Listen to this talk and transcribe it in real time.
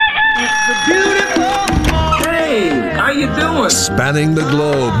Hey, how you doing? Spanning the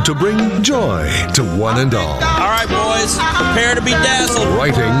globe to bring joy to one and all. All right, boys, prepare to be dazzled.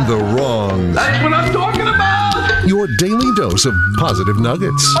 Righting the wrongs. That's what I'm talking about. Your daily dose of positive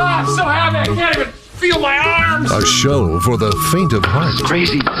nuggets. Oh, I'm so happy. I can't even feel my arms. A show for the faint of heart.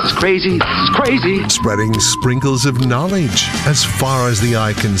 Crazy. It's crazy. It's crazy. Spreading sprinkles of knowledge as far as the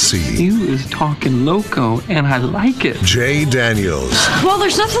eye can see. You is talking loco, and I like it. Jay Daniels. Well,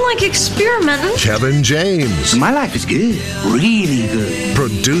 there's nothing like experimenting. Kevin James. My life is good. Really good.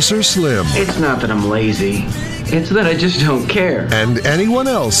 Producer Slim. It's not that I'm lazy. It's that I just don't care. And anyone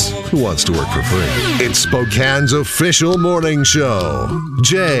else who wants to work for free. It's Spokane's official morning show.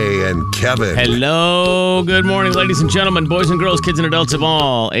 Jay and Kevin. Hello, good morning, ladies and gentlemen, boys and girls, kids and adults of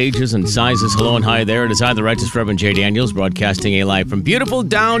all ages and sizes. Hello and hi there. It is I, the Righteous Reverend Jay Daniels, broadcasting a live from beautiful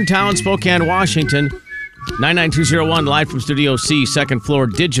downtown Spokane, Washington. 99201, live from Studio C, second floor,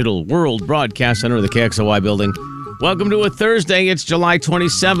 Digital World Broadcast Center of the KXOY building. Welcome to a Thursday. It's July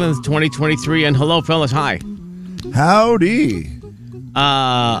 27th, 2023. And hello, fellas. Hi. Howdy.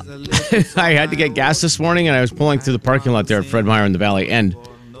 I had to get gas this morning, and I was pulling through the parking lot there at Fred Meyer in the Valley, and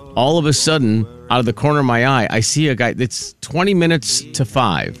all of a sudden, out of the corner of my eye, I see a guy. It's 20 minutes to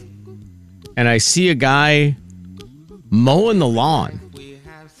 5, and I see a guy mowing the lawn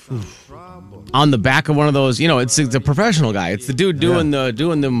on the back of one of those. You know, it's a professional guy. It's the dude doing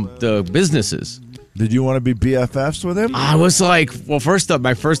the businesses. Did you want to be BFFs with him? I was like, well,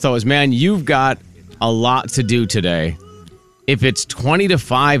 my first thought was, man, you've got a lot to do today. If it's 20 to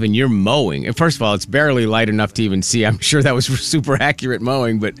 5 and you're mowing, and first of all, it's barely light enough to even see. I'm sure that was super accurate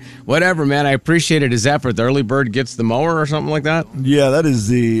mowing, but whatever, man. I appreciated his effort. The early bird gets the mower or something like that. Yeah, that is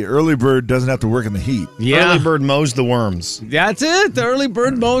the early bird doesn't have to work in the heat. Yeah. Early bird mows the worms. That's it. The early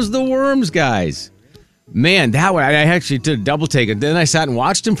bird mows the worms, guys. Man, that way, I actually did a double take. And then I sat and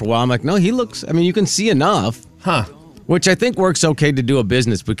watched him for a while. I'm like, no, he looks, I mean, you can see enough. Huh. Which I think works okay to do a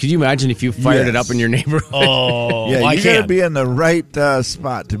business, but could you imagine if you fired it up in your neighborhood? Oh, Yeah, I you got to can't. be in the right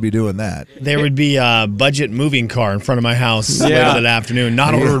spot to be doing that. There would be a budget moving car in front of my house later that afternoon,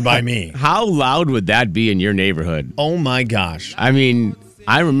 not ordered by me. How loud would that be in your neighborhood? Oh, my gosh. I mean,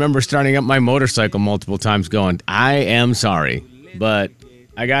 I remember starting up my motorcycle multiple times going, I am sorry, but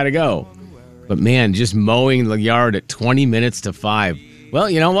I got to go. But, man, just mowing the yard at 20 minutes to 5. Well,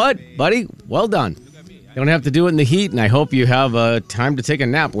 you know what, buddy? Well done. You don't have to do it in the heat, and I hope you have time to take a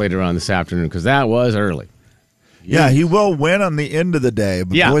nap later on this afternoon, because that was early. Yeah, he will win on the end of the day,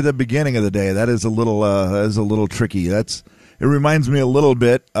 but Yeah. boy, the beginning of the day, that is a little tricky. It reminds me a little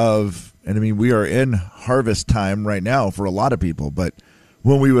bit of, and I mean, we are in harvest time right now for a lot of people, but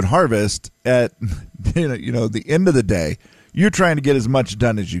when we would harvest at the end of the day, you're trying to get as much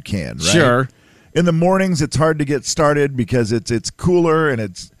done as you can, right? Sure. In the mornings, it's hard to get started because it's cooler and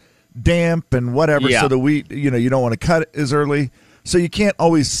it's damp and whatever. Yeah. So the wheat, you don't want to cut it as early. So you can't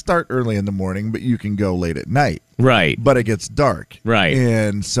always start early in the morning, but you can go late at night. Right. But it gets dark. Right.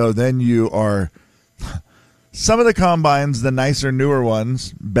 And so then you are. Some of the combines, the nicer, newer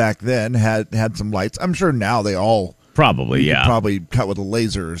ones back then had some lights. I'm sure now they all Probably, you could yeah. probably cut with a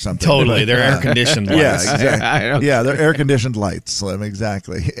laser or something. Totally. But, They're air-conditioned lights. Yeah, I exactly. don't Yeah, they're air-conditioned lights, Slim,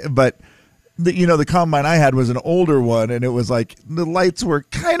 exactly. But, the combine I had was an older one, and it was like the lights were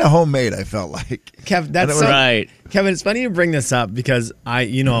kind of homemade, I felt like. Kev, that's was- Right. Kevin, it's funny you bring this up because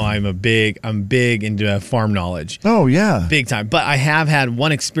I'm big into farm knowledge. Oh, yeah. Big time. But I have had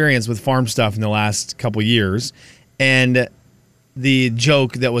one experience with farm stuff in the last couple years, and the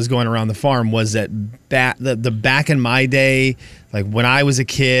joke that was going around the farm was that the back in my day, like when I was a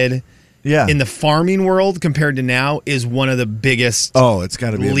kid, Yeah. in the farming world compared to now is one of the biggest Oh, it's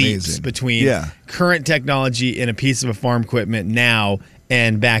got to be leaps amazing. between current technology in a piece of a farm equipment now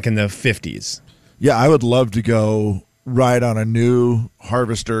and back in the 50s. Yeah, I would love to go ride on a new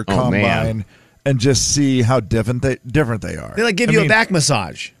harvester Oh, combine man. and just see how different they are. They give you a back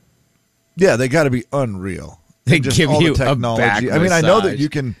massage. Yeah, they got to be unreal. They And just give all you the a technology. back I mean, I know that massage. you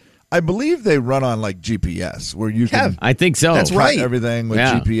can. I believe they run on like GPS, where you can I think so. That's cut right. everything with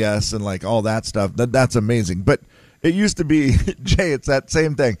Yeah. GPS and like all that stuff. That's amazing. But it used to be, Jay, it's that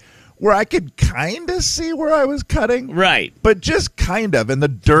same thing where I could kind of see where I was cutting, Right. but just kind of, and the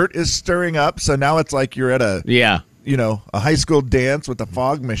dirt is stirring up. So now it's like you're at a Yeah. a high school dance with a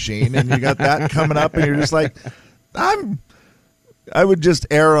fog machine, and you got that coming up, and you're just like, I would just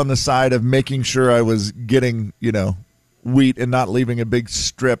err on the side of making sure I was getting, wheat and not leaving a big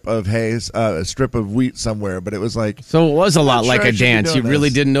strip of a strip of wheat somewhere. But it was like, So it was a lot like sure I a should be dance. You doing really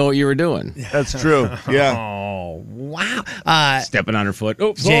this. didn't know what you were doing. that's true. Yeah. Oh, wow. Stepping on her foot.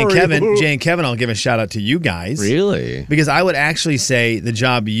 Oh, Jay sorry. and Kevin, I'll give a shout out to you guys. Really? Because I would actually say the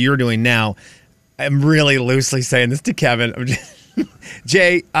job you're doing now, I'm really loosely saying this to Kevin.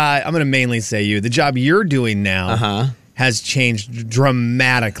 Jay, I'm going to mainly say you. The job you're doing now has changed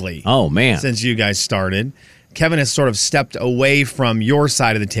dramatically. Oh, man. Since you guys started. Kevin has sort of stepped away from your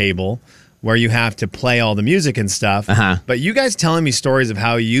side of the table where you have to play all the music and stuff. But you guys telling me stories of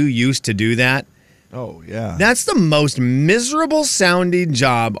how you used to do that, Oh, yeah. that's the most miserable sounding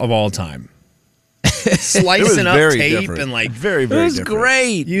job of all time. It was Slicing up very tape different. and like very, It very was different.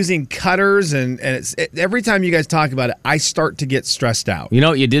 great. using cutters and every time you guys talk about it, I start to get stressed out. You know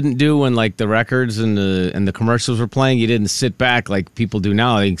what you didn't do when like the records and the commercials were playing? You didn't sit back like people do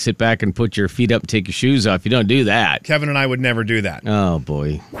now. You can sit back and put your feet up and take your shoes off. You don't do that. Kevin and I would never do that. Oh,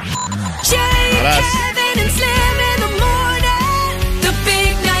 boy. Jay, Not us. Kevin, and Slim in the morning. The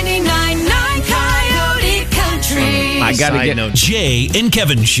big 99.9 Coyote Country. I got to Side get... note, Jay and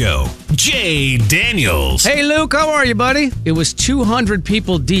Kevin Show. Jay Daniels. Hey, Luke, how are you, buddy? It was 200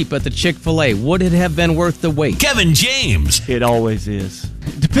 people deep at the Chick-fil-A. Would it have been worth the wait? Kevin James. It always is.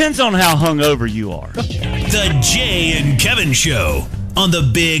 Depends on how hungover you are. The Jay and Kevin Show on the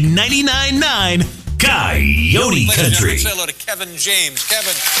big 99.9 Coyote Country. Say hello to Kevin James.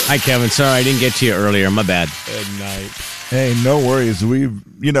 Kevin. Hi, Kevin. Sorry, I didn't get to you earlier. My bad. good night. Hey, no worries. We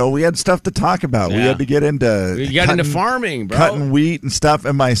had stuff to talk about. We Yeah. had to get into We got into farming, bro. cutting wheat and stuff.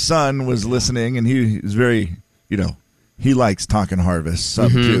 And my son was listening, and he was very, he likes talking harvest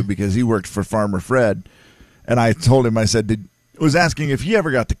some too because he worked for Farmer Fred. And I told him, I said, was asking if he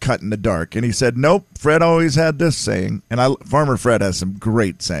ever got to cut in the dark, and he said, nope. Fred always had this saying, and Farmer Fred has some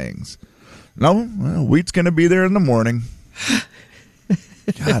great sayings. No, well, wheat's going to be there in the morning.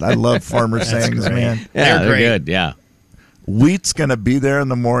 God, I love farmer sayings, great. man. Yeah, They're they're great. good. Yeah. Wheat's going to be there in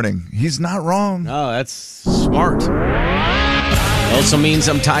the morning. He's not wrong. Oh, that's smart. Also means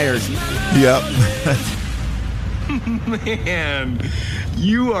I'm tired. Yep. Man,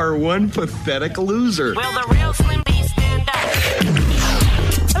 you are one pathetic loser. Will the real Slim B stand up?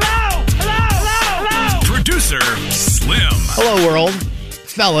 Hello! Hello! Hello! Hello! Producer Slim. Hello, world.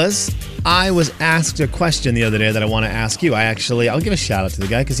 Fellas, I was asked a question the other day that I want to ask you. I'll give a shout out to the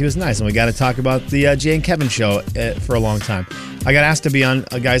guy because he was nice, and we got to talk about the Jay and Kevin show for a long time. I got asked to be on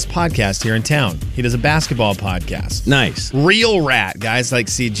a guy's podcast here in town. He does a basketball podcast. Nice. Real rat. Guys like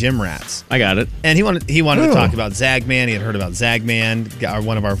see gym rats. I got it. And he wanted to talk about Zagman. He had heard about Zagman,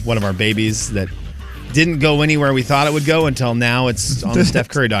 one of our babies that didn't go anywhere we thought it would go until now. It's on the Steph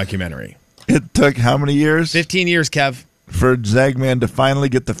Curry documentary. It took how many years 15 years, Kev. for Zagman to finally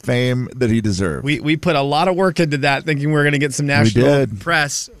get the fame that he deserved? We put a lot of work into that, thinking we were going to get some national did.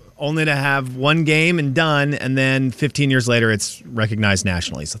 press, only to have one game and done, and then 15 years later, it's recognized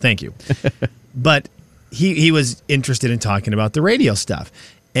nationally. So thank you. But he was interested in talking about the radio stuff.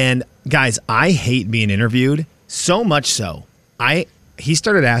 And guys, I hate being interviewed so much so. He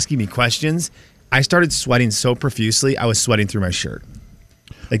started asking me questions. I started sweating so profusely, I was sweating through my shirt.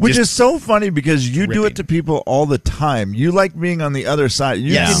 Which is so funny because you do ripping. it to people all the time. You like being on the other side.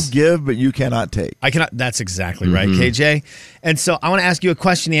 You Yes. can give, but you cannot take. I cannot. That's exactly right, KJ. And so I want to ask you a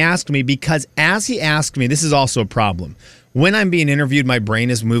question he asked me, because as he asked me, this is also a problem. When I'm being interviewed, my brain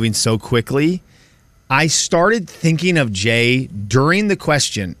is moving so quickly. I started thinking of Jay during the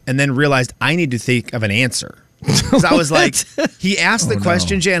question and then realized I need to think of an answer. Because I was like, he asked the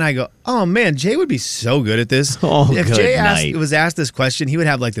question, Jay, and I go, oh man, Jay would be so good at this. Oh, if good Jay night. was asked this question, he would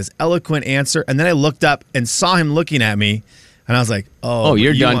have like this eloquent answer. And then I looked up and saw him looking at me. And I was like, oh,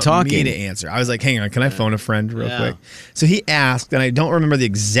 you're you done want talking. me to answer. I was like, hang on, can I phone a friend real quick? So he asked, and I don't remember the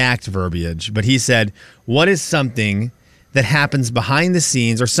exact verbiage, but he said, what is something that happens behind the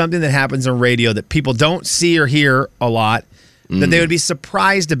scenes or something that happens on radio that people don't see or hear a lot that they would be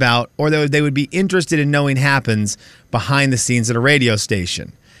surprised about, or they would be interested in knowing happens behind the scenes at a radio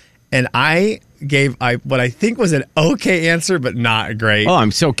station? And I gave what I think was an okay answer, but not great. Oh,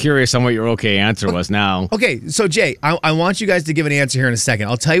 I'm so curious on what your okay answer was now. Okay, so Jay, I want you guys to give an answer here in a second.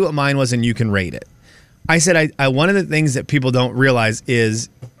 I'll tell you what mine was, and you can rate it. I said I one of the things that people don't realize is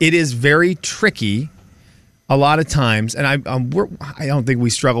it is very tricky a lot of times, and I don't think we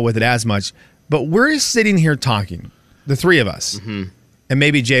struggle with it as much, but we're sitting here talking, the three of us, and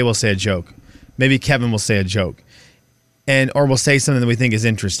maybe Jay will say a joke, maybe Kevin will say a joke, or we'll say something that we think is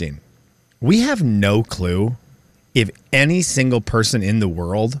interesting. We have no clue if any single person in the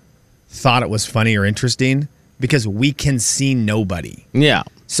world thought it was funny or interesting because we can see nobody. Yeah.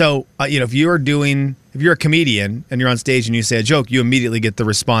 So, if you're doing if you're a comedian and you're on stage and you say a joke, you immediately get the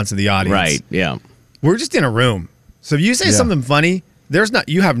response of the audience. Right, yeah. We're just in a room. So if you say something funny,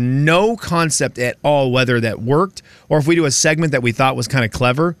 you have no concept at all whether that worked, or if we do a segment that we thought was kind of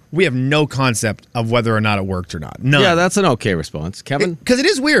clever, we have no concept of whether or not it worked or not. None. Yeah, that's an okay response. Kevin? Because it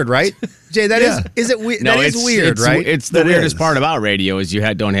is weird, right? Jay, is it weird? No, that is weird, right? It's the weirdest part about radio is you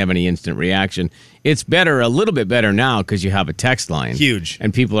don't have any instant reaction. It's a little bit better now because you have a text line. Huge.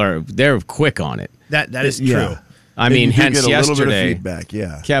 And they're quick on it. That is true. I mean, hence get a yesterday, little bit of feedback,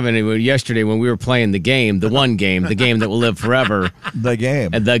 yeah. Kevin, yesterday when we were playing the game, the game that will live forever. The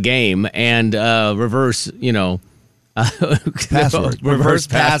game, and reverse, password. Reverse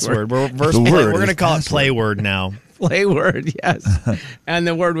password. We're going to call it play word now. Play word, yes. And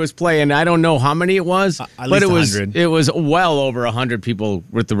the word was play, and I don't know how many it was, at but least it was well over 100 people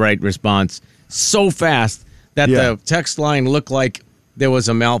with the right response. So fast that the text line looked like there was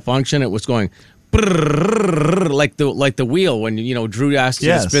a malfunction. It was going like the wheel when Drew asked you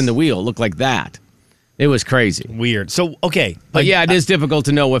to spin the wheel. It looked like that. It was crazy. Weird. So, okay. But it is difficult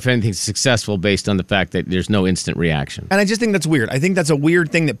to know if anything's successful based on the fact that there's no instant reaction. And I just think that's weird. I think that's a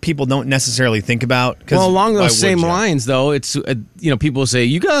weird thing that people don't necessarily think about. Well, along those same lines, though, it's, people say,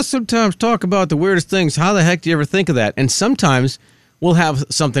 you guys sometimes talk about the weirdest things. How the heck do you ever think of that? And sometimes we'll have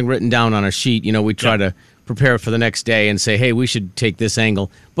something written down on a sheet. We try to prepare for the next day and say, hey, we should take this angle.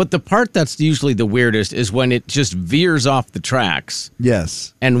 But the part that's usually the weirdest is when it just veers off the tracks.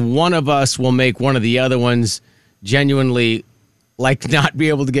 Yes. And one of us will make one of the other ones genuinely not be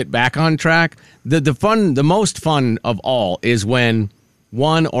able to get back on track. The most fun of all is when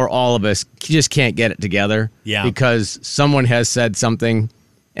one or all of us just can't get it together. Yeah. Because someone has said something,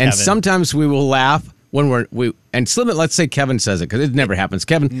 and Kevin. Sometimes we will laugh when and Slim, let's say Kevin says it because it never happens.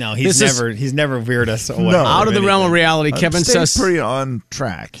 Kevin, no, he's never veered us away. Out of the realm of reality. Kevin says pretty on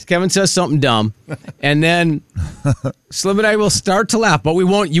track. Kevin says something dumb, and then Slim and I will start to laugh, but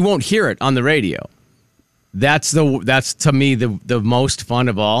you won't hear it on the radio. That's to me the most fun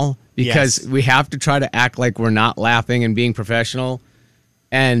of all because we have to try to act like we're not laughing and being professional.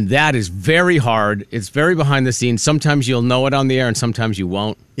 And that is very hard. It's very behind the scenes. Sometimes you'll know it on the air and sometimes you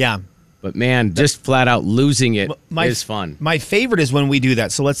won't. Yeah. But man, just flat out losing it is fun. My favorite is when we do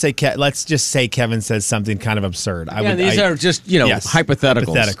that. So let's just say Kevin says something kind of absurd. These are just hypotheticals.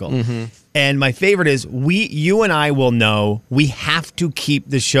 Hypothetical. Mm-hmm. And my favorite is you and I will know we have to keep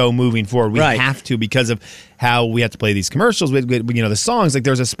the show moving forward. We have to because of how we have to play these commercials. The songs.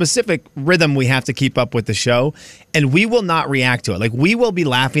 There's a specific rhythm we have to keep up with the show, and we will not react to it. We will be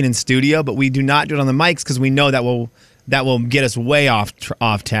laughing in studio, but we do not do it on the mics because we know that will get us way off track.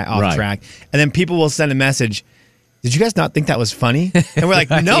 And then people will send a message, did you guys not think that was funny? And we're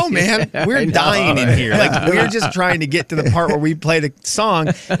like, no, man, we're dying in here. We're just trying to get to the part where we play the song.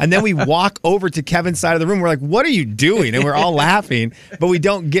 And then we walk over to Kevin's side of the room. We're like, what are you doing? And we're all laughing, but we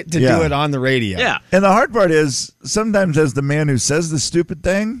don't get to do it on the radio. Yeah. And the hard part is sometimes as the man who says the stupid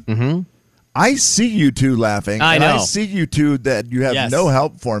thing, I see you two laughing. I know. I see you two that you have no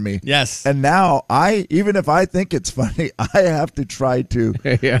help for me. Yes. And now even if I think it's funny, I have to try to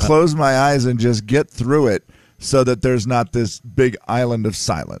close my eyes and just get through it so that there's not this big island of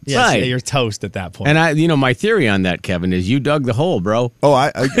silence. Yes, right. You're toast at that point. And my theory on that, Kevin, is you dug the hole, bro. Oh,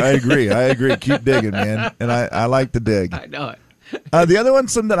 I agree. I agree. Keep digging, man. And I like to dig. I know it. The other one,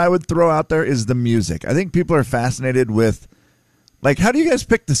 something that I would throw out there is the music. I think people are fascinated with, how do you guys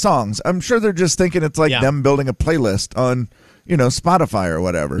pick the songs? I'm sure they're just thinking it's like them building a playlist on, Spotify or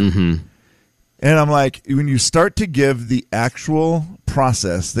whatever. Mm-hmm. And I'm like, when you start to give the actual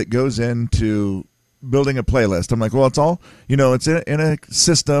process that goes into building a playlist, I'm like, well, it's all, it's in a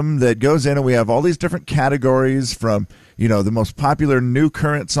system that goes in and we have all these different categories from, the most popular new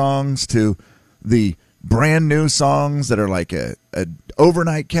current songs to the brand new songs that are like a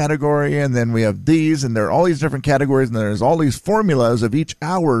overnight category, and then we have these, and there are all these different categories, and there's all these formulas of each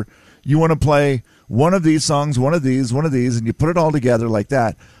hour you want to play one of these songs, one of these, and you put it all together like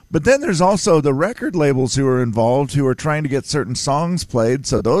that. But then there's also the record labels who are involved who are trying to get certain songs played,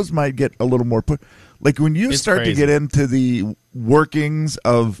 so those might get a little more when you start to get into the workings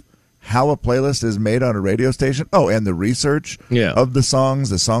of how a playlist is made on a radio station, and the research of the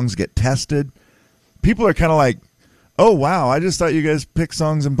songs get tested. People are kind of like, oh, wow, I just thought you guys pick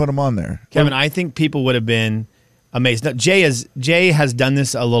songs and put them on there. Kevin, I think people would have been amazed. Now, Jay has done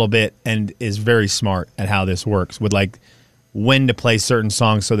this a little bit and is very smart at how this works with when to play certain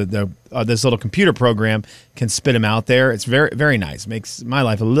songs so that this little computer program can spit them out there. It's very, very nice. Makes my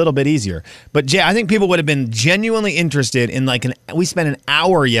life a little bit easier. But Jay, I think people would have been genuinely interested in we spent an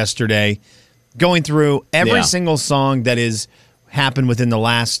hour yesterday going through every single song that has happened within the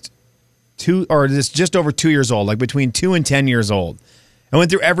last just over 2 years old, like between 2 and 10 years old. I went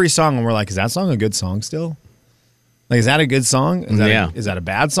through every song and we're like, is that song a good song still? Like, is that a good song? Is that a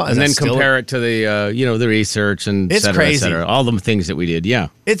bad song? And then compare it to the the research and it's cetera, crazy. et cetera, all the things that we did. Yeah,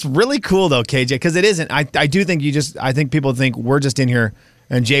 it's really cool though, KJ, because it isn't. I do think I think people think we're just in here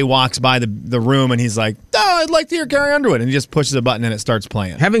and Jay walks by the room and he's like, oh, I'd like to hear Carrie Underwood, and he just pushes a button and it starts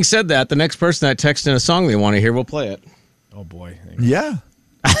playing. Having said that, the next person that texts in a song they want to hear will play it. Oh boy, yeah.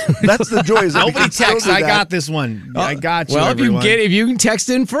 That's the joy. Nobody text. I got this one. I got you. Well, everyone. if you can text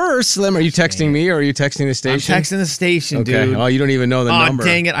in first, Slim. Are you texting me or are you texting the station? I'm texting the station, okay. dude. Oh, you don't even know the number. Oh,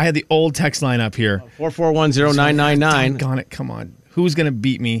 dang it! I had the old text line up here. 4410999. Doggone it! Come on. Who's gonna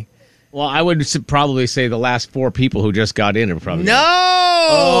beat me? Well, I would probably say the last 4 people who just got in are probably. No.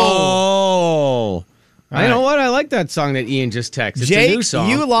 Oh. I know what? I like that song that Ian just texted. It's Jake, a new song.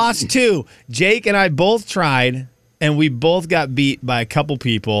 you lost 2. Jake and I both tried, and we both got beat by a couple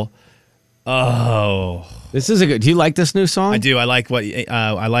people. Oh, this is a good. Do you like this new song? I do. I like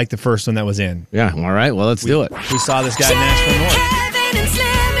I like the first one that was in. Yeah. All right. Well, let's do it. We saw this guy in Nashville North. Kevin and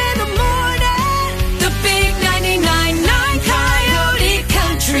Slim in the morning. The big 99.9 Coyote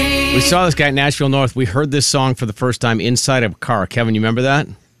Country. We saw this guy at Nashville North. We heard this song for the first time inside of a car. Kevin, you remember that?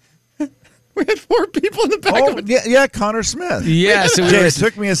 We had 4 people in the back of it. Yeah, Connor Smith. Yes. It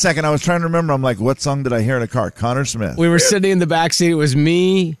took me a second. I was trying to remember. I'm like, what song did I hear in a car? Connor Smith. We were sitting in the back seat. It was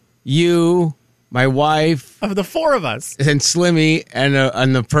me, you, my wife, Of the 4 of us. and Slimmy,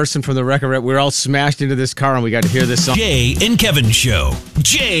 and the person from the record. We were all smashed into this car, and we got to hear this song. Jay and Kevin Show.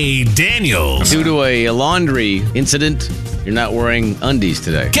 Jay Daniels. Due to a laundry incident, you're not wearing undies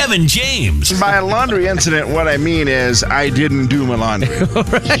today. Kevin James. By a laundry incident, what I mean is I didn't do my laundry.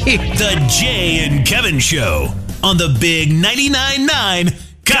 The Jay and Kevin Show on the big 99.9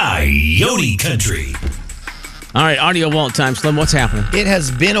 Coyote Country. All right, audio vault time. Slim, what's happening? It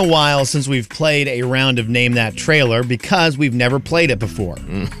has been a while since we've played a round of Name That Trailer because we've never played it before.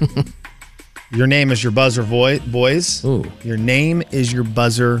 Your name is your buzzer, boys. Ooh. Your name is your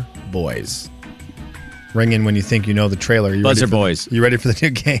buzzer, boys. Ring in when you think you know the trailer. Buzzer boys. You ready for the new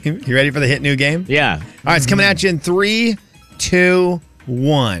game? You ready for the hit new game? Yeah. All right, it's coming at you in 3, 2,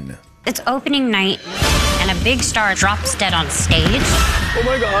 1. It's opening night, and a big star drops dead on stage. Oh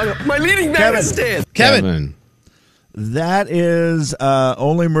my God, my leading man is dead. Kevin. That is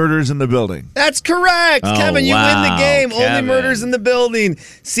Only Murders in the Building. That's correct. Oh, Kevin, you win the wow, game. Only Kevin. Murders in the Building.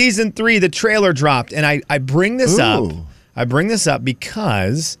 Season 3, the trailer dropped. And I bring this up. Ooh. I bring this up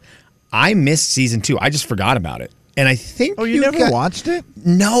because I missed season 2. I just forgot about it. And I think Oh, you never watched it?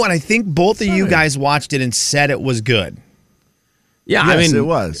 No, and I think both of you Sorry. guys watched it and said it was good. Yeah, I Yes, mean, it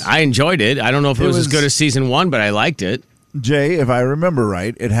was. I enjoyed it. I don't know if it was as good as season 1, but I liked it. Jay, if I remember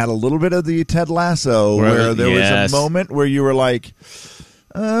right, it had a little bit of the Ted Lasso where there Yes. was a moment where you were like,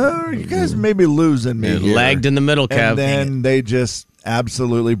 you guys may be losing me It here. lagged in the middle, Kev. And then they just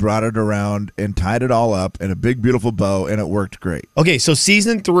absolutely brought it around and tied it all up in a big, beautiful bow, and it worked great. Okay, so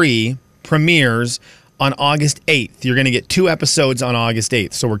season 3 premieres on August 8th. You're going to get 2 episodes on August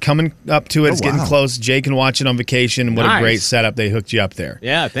 8th. So we're coming up to it. Oh, It's getting wow. close. Jay can watch it on vacation. What Nice. a great setup. They hooked you up there.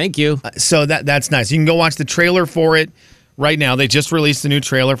 Yeah, thank you. So that's nice. You can go watch the trailer for it right now. They just released the new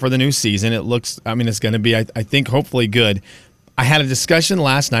trailer for the new season. It looks, it's going to be, I think, hopefully good. I had a discussion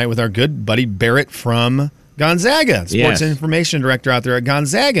last night with our good buddy Barrett from Gonzaga, sports Yes. information director out there at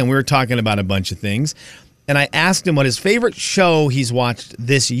Gonzaga, and we were talking about a bunch of things. And I asked him what his favorite show he's watched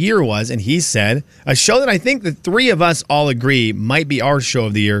this year was, and he said a show that I think the 3 of us all agree might be our show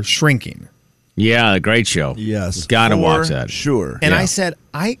of the year, Shrinking. Yeah, a great show. Yes. Gotta for watch that. Sure. And Yeah. I said,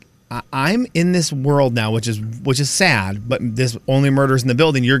 I'm in this world now, which is sad, but this Only Murders in the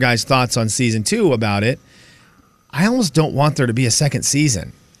Building, your guys' thoughts on season 2 about it, I almost don't want there to be a second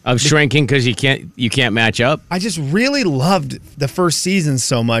season. Of Shrinking because you can't match up. I just really loved the first season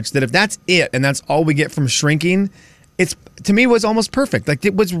so much that if that's it and that's all we get from Shrinking, it's to me was almost perfect. Like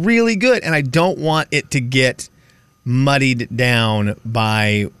it was really good, and I don't want it to get muddied down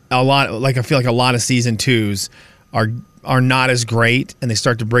by a lot. Like I feel like a lot of season 2s are not as great, and they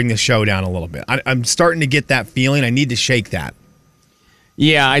start to bring the show down a little bit. I'm starting to get that feeling. I need to shake that.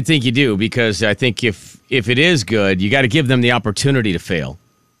 Yeah, I think you do because I think if it is good, you got to give them the opportunity to fail.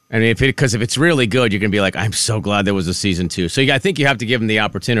 I mean, because if it's really good, you're going to be like, I'm so glad there was a season 2. So I think you have to give them the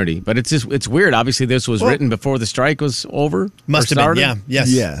opportunity. But it's weird. Obviously, this was written before the strike was over. Must have been, yeah.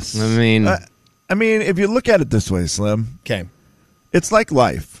 Yes. Yes. I mean, if you look at it this way, Slim, Okay. it's like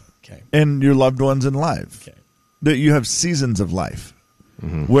life. Okay. And your loved ones in life. Okay. That you have seasons of life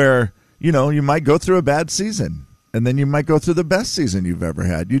where, you might go through a bad season. and then you might go through the best season you've ever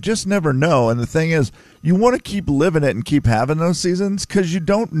had. You just never know. And the thing is, you want to keep living it and keep having those seasons because you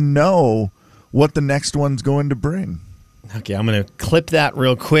don't know what the next one's going to bring. Okay, I'm going to clip that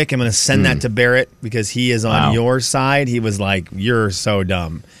real quick. I'm going to send that to Barrett because he is on your side. He was like, "You're so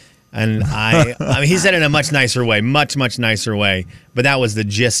dumb." And I mean, he said it in a much nicer way, much nicer way. But that was the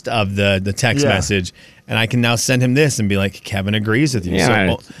gist of the text message. And I can now send him this and be like, Kevin agrees with you.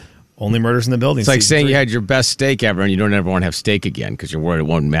 Yeah, so, Only Murders in the Building. It's like saying 3. you had your best steak ever and you don't ever want to have steak again because you're worried it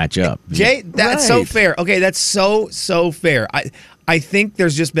won't match up. Jay, that's so fair. Okay, that's so fair. I think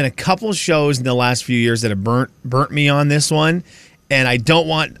there's just been a couple shows in the last few years that have burnt me on this one, and I don't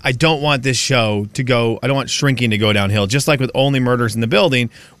want this show to go. I don't want Shrinking to go downhill. Just like with Only Murders in the Building,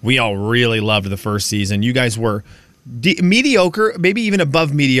 we all really loved the first season. You guys were mediocre, maybe even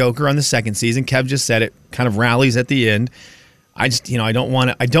above mediocre on the second season. Kev just said it. Kind of rallies at the end. I just, I don't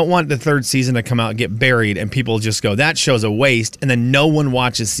want the third season to come out and get buried and people just go, that show's a waste, and then no one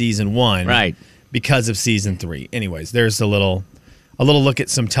watches season 1 because of season 3. Anyways, there's a little look at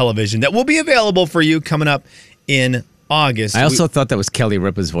some television that will be available for you coming up in August. I also thought that was Kelly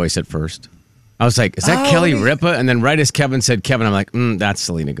Ripa's voice at first. I was like, is that Kelly Ripa? And then right as Kevin said Kevin, I'm like, that's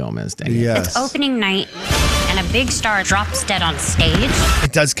Selena Gomez. Dang it. Yes. It's opening night, and a big star drops dead on stage.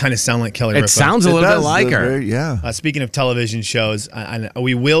 It does kind of sound like Kelly Ripa. It sounds a little bit like her. Speaking of television shows,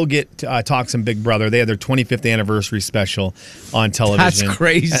 we will get to talk some Big Brother. They had their 25th anniversary special on television. That's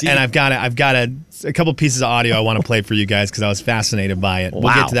crazy. And I've got a couple pieces of audio I want to play for you guys because I was fascinated by it.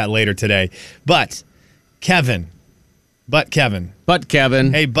 We'll get to that later today. But Kevin. Hey,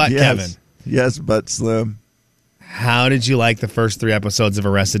 Kevin. Yes, but Slim. How did you like the first 3 episodes of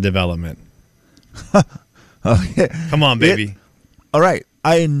Arrested Development? Okay. Come on, baby. All right.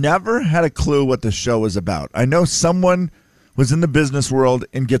 I never had a clue what the show was about. I know someone was in the business world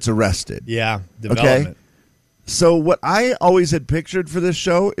and gets arrested. Yeah, development. Okay? So what I always had pictured for this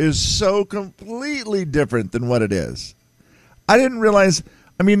show is so completely different than what it is. I didn't realize,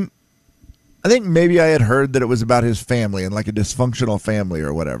 I think maybe I had heard that it was about his family and like a dysfunctional family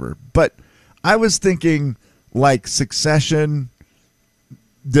or whatever. But I was thinking like Succession,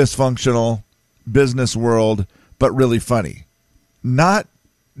 dysfunctional, business world, but really funny. Not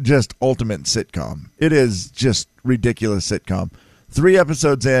just ultimate sitcom. It is just ridiculous sitcom. 3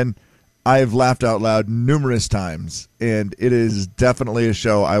 episodes in, I've laughed out loud numerous times, and it is definitely a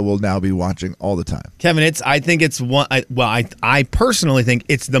show I will now be watching all the time. Kevin, I personally think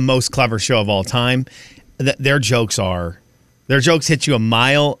it's the most clever show of all time. Their jokes hit you a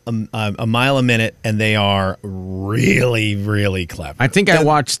mile a minute, and they are really, really clever. I think I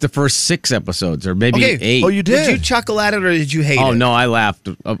watched the first 6 episodes, or maybe 8. Oh, you did? Did you chuckle at it, or did you hate it? Oh, no, I laughed.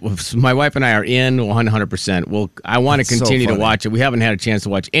 My wife and I are in 100%. I want to continue to watch it. We haven't had a chance to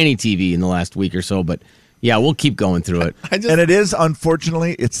watch any TV in the last week or so, but yeah, we'll keep going through it. And it is,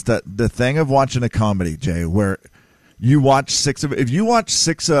 unfortunately, it's the thing of watching a comedy, Jay, where you watch 6 of, if you watch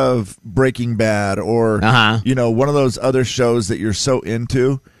 6 of Breaking Bad or one of those other shows that you're so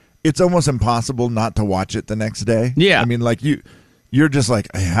into, it's almost impossible not to watch it the next day. Yeah, I mean, like you're just like,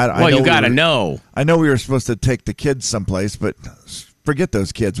 you got to know. I know we were supposed to take the kids someplace, but forget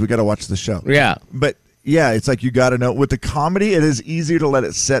those kids. We got to watch the show. Yeah, but yeah, it's like you got to know. With the comedy, it is easier to let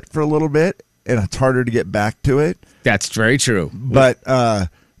it set for a little bit, and it's harder to get back to it. That's very true. But I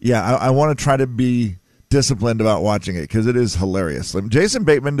want to try to be disciplined about watching it because it is hilarious. Jason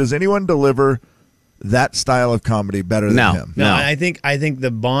Bateman, does anyone deliver that style of comedy better than him? No, I think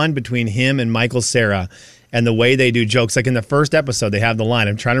the bond between him and Michael Cera and the way they do jokes, like in the first episode, they have the line.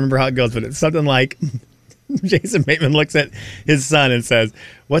 I'm trying to remember how it goes, but it's something like Jason Bateman looks at his son and says,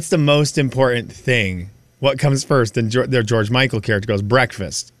 "What's the most important thing? What comes first?" And their George Michael character goes,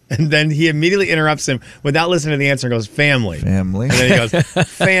 "Breakfast." And then he immediately interrupts him without listening to the answer and goes, "Family." Family. And then he goes,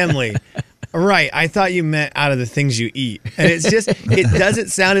 "Family." Right, I thought you meant out of the things you eat. And it's just, it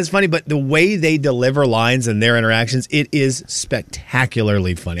doesn't sound as funny, but the way they deliver lines and their interactions, it is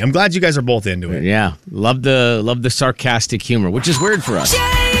spectacularly funny. I'm glad you guys are both into it. Yeah, love the sarcastic humor, which is weird for us. Jay,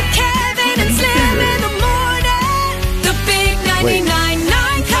 Kevin, and Slim in the morning. The big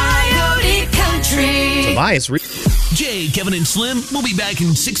 99.9 Coyote Country. Tobias, Jay, Kevin, and Slim will be back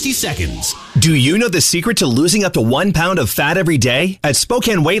in 60 seconds. Do you know the secret to losing up to 1 pound of fat every day? At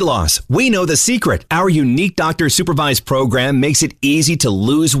Spokane Weight Loss, we know the secret. Our unique doctor-supervised program makes it easy to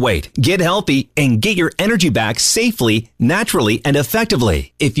lose weight, get healthy, and get your energy back safely, naturally, and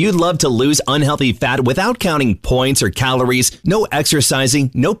effectively. If you'd love to lose unhealthy fat without counting points or calories, no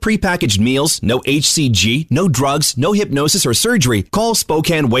exercising, no prepackaged meals, no HCG, no drugs, no hypnosis or surgery, call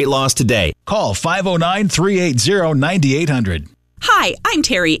Spokane Weight Loss today. Call 509-380-9800. Hi, I'm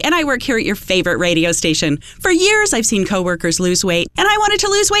Terry, and I work here at your favorite radio station. For years, I've seen coworkers lose weight, and I wanted to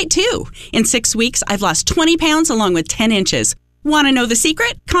lose weight too. In 6 weeks, I've lost 20 pounds along with 10 inches. Want to know the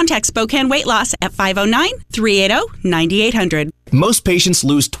secret? Contact Spokane Weight Loss at 509-380-9800. Most patients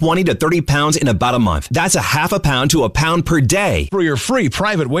lose 20 to 30 pounds in about a month. That's a half a pound to a pound per day. For your free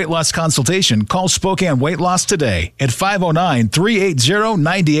private weight loss consultation, call Spokane Weight Loss today at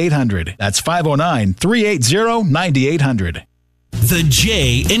 509-380-9800. That's 509-380-9800. The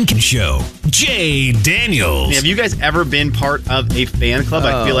Jay and Kevin Show. Jay Daniels. Have you guys ever been part of a fan club?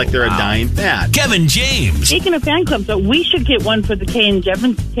 I feel like they're a dying fad. Kevin James. Speaking of fan clubs, so we should get one for the Kay and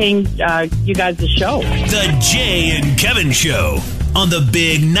Kevin, you guys' show. The Jay and Kevin Show on the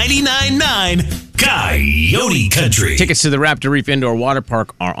Big 99.9 Coyote Country. Tickets to the Raptor Reef Indoor Water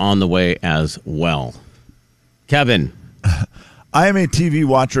Park are on the way as well. Kevin. I am a TV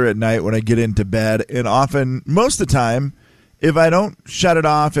watcher at night when I get into bed, and often, most of the time, if I don't shut it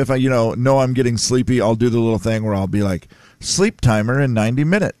off, if I know I'm getting sleepy, I'll do the little thing where I'll be like, sleep timer in 90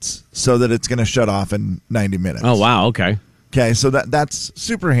 minutes, so that it's going to shut off in 90 minutes. Oh, wow. Okay. Okay, so that's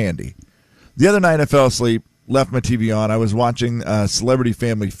super handy. The other night I fell asleep, left my TV on. I was watching Celebrity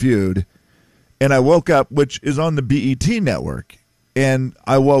Family Feud, and I woke up, which is on the BET network. And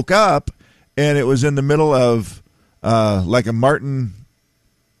I woke up, and it was in the middle of like a Martin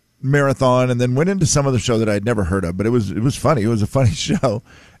marathon, and then went into some of the show that I'd never heard of, but it was funny. It was a funny show.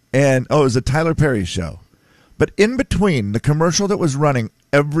 And it was a Tyler Perry show. But in between, the commercial that was running,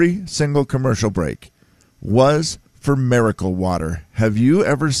 every single commercial break was for Miracle Water. Have you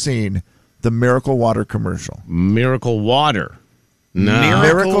ever seen the Miracle Water commercial? Miracle Water. No.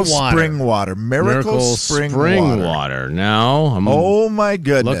 Miracle Spring Water. Miracle Spring Water. No. Oh my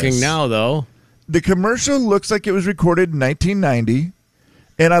goodness. Looking now though. The commercial looks like it was recorded in 1990.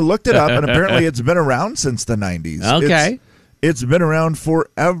 And I looked it up, and apparently it's been around since the 90s. Okay. It's been around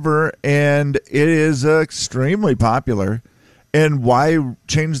forever, and it is extremely popular. And why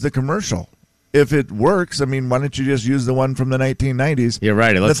change the commercial? If it works, I mean, why don't you just use the one from the 1990s? You're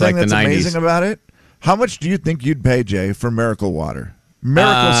right. It looks like the 90s. The thing that's amazing about it, how much do you think you'd pay, Jay, for Miracle Water?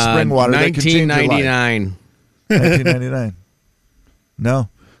 Miracle Spring Water. $19.99. $19.99. No.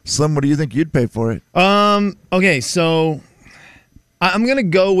 Slim, what do you think you'd pay for it? Okay, so I'm going to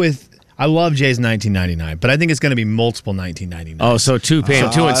go with, I love Jay's $19.99, but I think it's going to be multiple $19.99. Oh, so two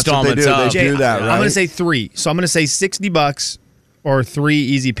installments. They do that, right? I'm going to say 3. So I'm going to say $60 or 3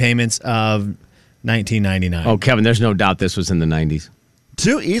 easy payments of $19.99. Oh, Kevin, there's no doubt this was in the 90s.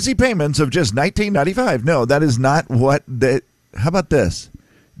 2 easy payments of just $19.95. No, that is not what that. How about this?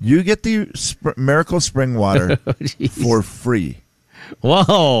 You get the Miracle Spring Water for free.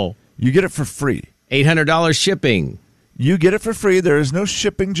 Whoa. You get it for free. $800 shipping. You get it for free. There is no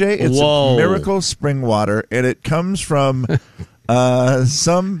shipping, Jay. It's Miracle Spring Water, and it comes from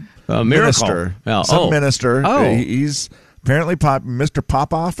some minister. Minister. Oh. He's apparently Mr.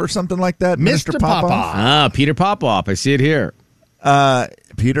 Popoff or something like that. Mr. Popoff. Ah, Peter Popoff. I see it here.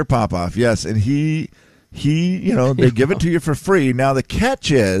 Peter Popoff, yes. And he, they give it to you for free. Now, the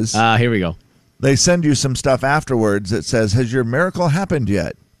catch is... here we go. They send you some stuff afterwards that says, has your miracle happened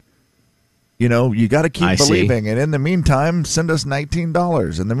yet? You got to keep believing. And in the meantime, send us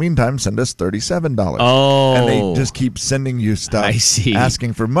 $19. In the meantime, send us $37. Oh. And they just keep sending you stuff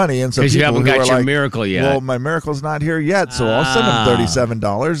asking for money. And so people you haven't got your like, miracle yet. Well, my miracle's not here yet, so I'll send them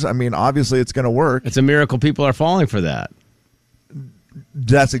 $37. I mean, obviously it's going to work. It's a miracle people are falling for that.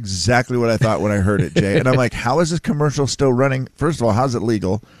 That's exactly what I thought when I heard it, Jay. And I'm like, how is this commercial still running? First of all, how's it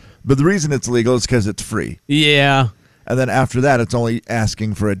legal? But the reason it's legal is because it's free. Yeah. And then after that, it's only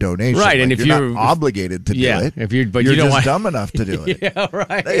asking for a donation. Right, like and if you're not obligated to do it, but you're you don't just dumb enough to do it. Yeah,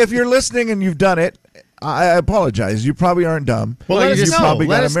 right. If you're listening and you've done it, I apologize. You probably aren't dumb. Well, let us know. Probably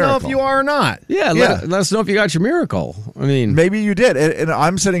Let got us a miracle. know if you are or not. Yeah, let us know if you got your miracle. I mean, maybe you did, and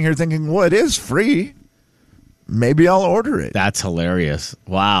I'm sitting here thinking, well, it is free. Maybe I'll order it. That's hilarious.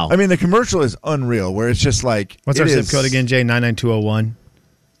 Wow. I mean, the commercial is unreal. Where it's just like, what's our zip code again, Jay? 99201.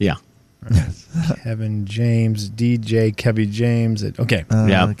 Yeah. Kevin James, DJ Kevin James. Okay.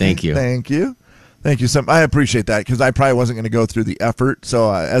 Yeah, thank you. Thank you. I appreciate that because I probably wasn't going to go through the effort.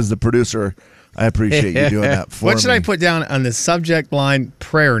 So as the producer, I appreciate you doing that for me. What should I put down on the subject line?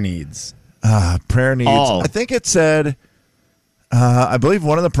 Prayer needs. Prayer needs. I think it said, I believe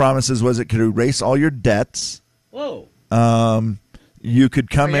one of the promises was it could erase all your debts. Whoa. You could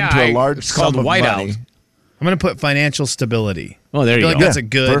come into a large sum of money. I'm going to put financial stability. Oh, there you go. That's a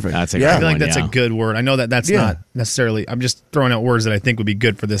good. Perfect. That's a I good feel like one, that's a good word. I know that's not necessarily. I'm just throwing out words that I think would be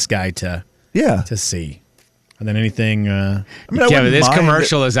good for this guy to see. And then anything. Kevin, this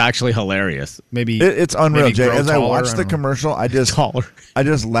commercial is actually hilarious. Maybe it's unreal, maybe Jay. grow As I taller, watched the don't know. commercial, I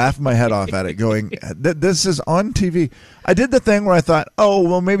just laughed my head off at it, going, "This is on TV." I did the thing where I thought, "Oh,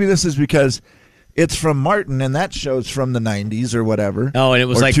 well, maybe this is because it's from Martin, and that show's from the '90s or whatever." Oh, and it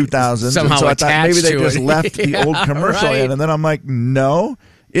was or like 2000s. somehow and so I thought maybe attached they to just it. left the Yeah, old commercial right. in, and then I'm like, "No."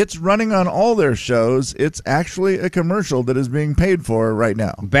 It's running on all their shows. It's actually a commercial that is being paid for right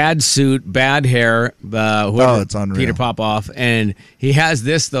now. Bad suit, bad hair. Whoever, it's unreal. Peter Popoff. And he has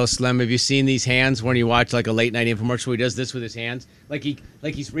this, though, Slim. Have you seen these hands when you watch like a late night infomercial where he does this with his hands? Like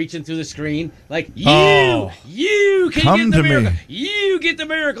he's reaching through the screen. Like, you can Come get the to miracle. me. You get the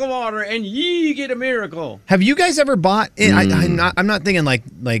miracle water, and you get a miracle. Have you guys ever bought? I'm not thinking like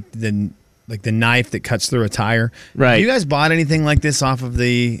the knife that cuts through a tire. Right. Have you guys bought anything like this off of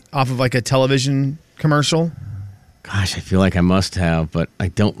like a television commercial? Gosh, I feel like I must have, but I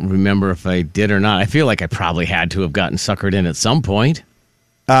don't remember if I did or not. I feel like I probably had to have gotten suckered in at some point.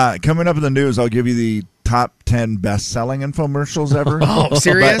 Coming up in the news, I'll give you the top 10 best-selling infomercials ever. Oh,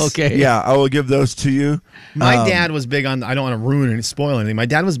 serious? Okay. Yeah, I will give those to you. My dad was big on. I don't want to ruin and spoil anything. My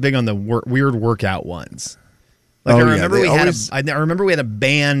dad was big on the weird workout ones. Like I remember we had a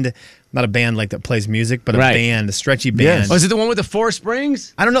band. Not a band like that plays music, but a band, a stretchy band. Yes. Was it the one with the 4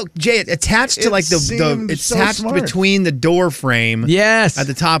 springs? I don't know, Jay. It attached to like it's so attached smart. between the door frame. Yes. At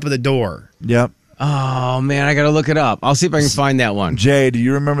the top of the door. Yep. Oh, man, I got to look it up. I'll see if I can find that one. Jay, do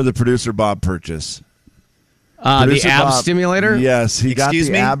you remember the Producer Bob purchase? The Producer ab Bob- stimulator? Yes, he got Excuse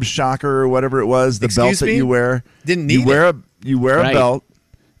the me? ab shocker or whatever it was, the Excuse belt that me? you wear. Didn't need You wear a Right. belt,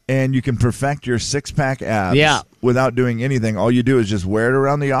 and you can perfect your six-pack abs without doing anything. All you do is just wear it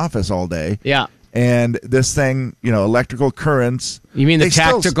around the office all day. Yeah. And this thing, electrical currents. You mean the they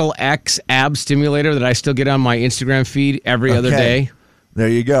still- Tactical X ab stimulator that I still get on my Instagram feed every other Okay. day? There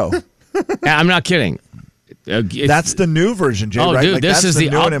you go. I'm not kidding. That's the new version, Jay, oh, right? dude, Like, this that's is the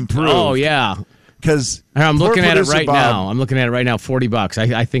new and improved. Oh, yeah. Because I'm looking at it right now. Bob, I'm looking at it right now. $40.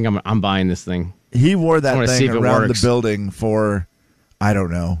 I think I'm buying this thing. He wore I that wanna see thing if it around the works. building for, I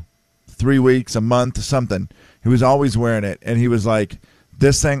don't know, 3 weeks, a month, something. He was always wearing it, and he was like,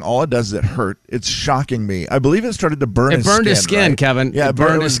 this thing, all it does is it hurt. It's shocking me. I believe it started to burn his skin. It burned his skin, right? Kevin. Yeah, It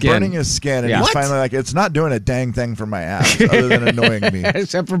burned it was his skin. burning his skin, and Yeah. he's What? finally like, it's not doing a dang thing for my abs other than annoying me.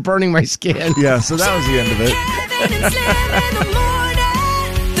 Except for burning my skin. Yeah, so that was the end of it. Kevin and Slim in the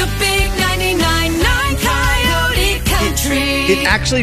morning. The big 99.9 Coyote Country. It actually